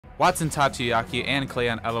Watson Tautuiaki and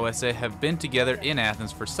Cleon Aloese have been together in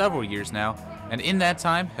Athens for several years now, and in that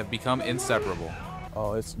time have become inseparable.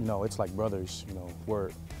 Oh, it's like brothers.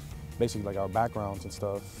 We're basically like our backgrounds and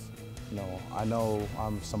stuff. I know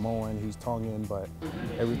I'm Samoan, he's Tongan, but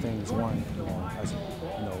everything's one. As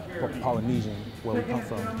Polynesian, where we come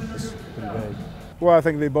from, it's pretty big. Well, I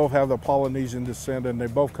think they both have the Polynesian descent, and they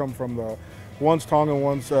both come from one's Tongan,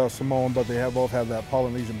 one's Samoan, but they both have that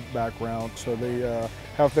Polynesian background. So they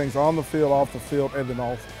have things on the field, off the field, and then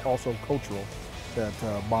also cultural that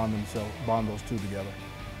bond those two together.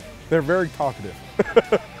 They're very talkative,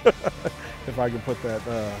 if I can put that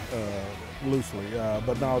loosely.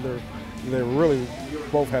 But no, they're really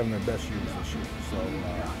both having their best years this year. So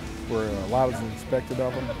where a lot is expected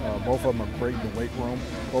of them. Both of them are great in the weight room.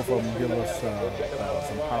 Both of them give us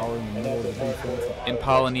some power in the middle of the defense. In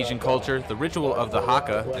Polynesian culture, the ritual of the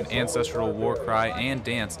haka, an ancestral war cry and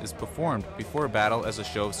dance, is performed before a battle as a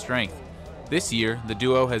show of strength. This year, the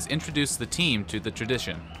duo has introduced the team to the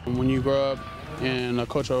tradition. When you grow up in a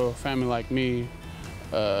cultural family like me,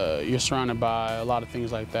 you're surrounded by a lot of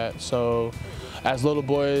things like that. So as little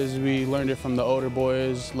boys, we learned it from the older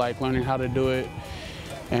boys, like learning how to do it.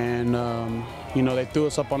 And, they threw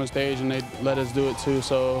us up on the stage and they let us do it too.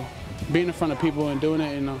 So being in front of people and doing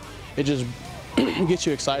it, it just gets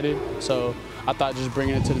you excited. So I thought just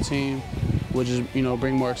bringing it to the team would just,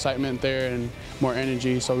 bring more excitement there and more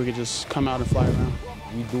energy so we could just come out and fly around.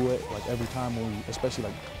 We do it like every time especially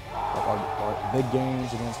like our big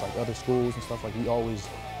games against like other schools and stuff, like we always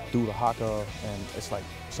do the haka, and it's like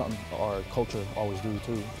something our culture always do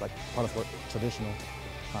too, like part of what traditional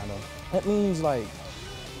kind of. That means like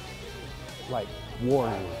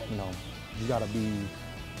warrior, you gotta be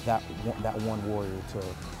that one warrior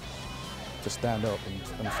to stand up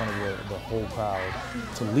in front of the whole crowd,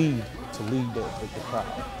 to lead the crowd.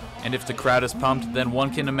 And if the crowd is pumped, then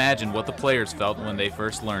one can imagine what the players felt when they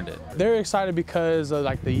first learned it. They're excited because of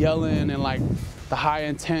like the yelling and like the high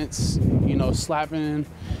intense, slapping,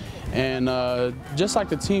 and just like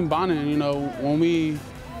the team bonding. When we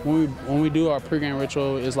do our pregame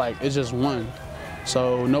ritual, it's just one.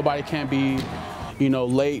 So nobody can't be,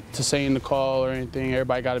 late to saying the call or anything.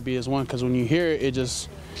 Everybody got to be as one, because when you hear it,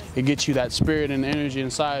 it gets you that spirit and energy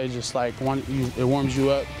inside. It just like it warms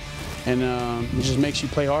you up, and it just makes you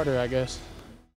play harder, I guess.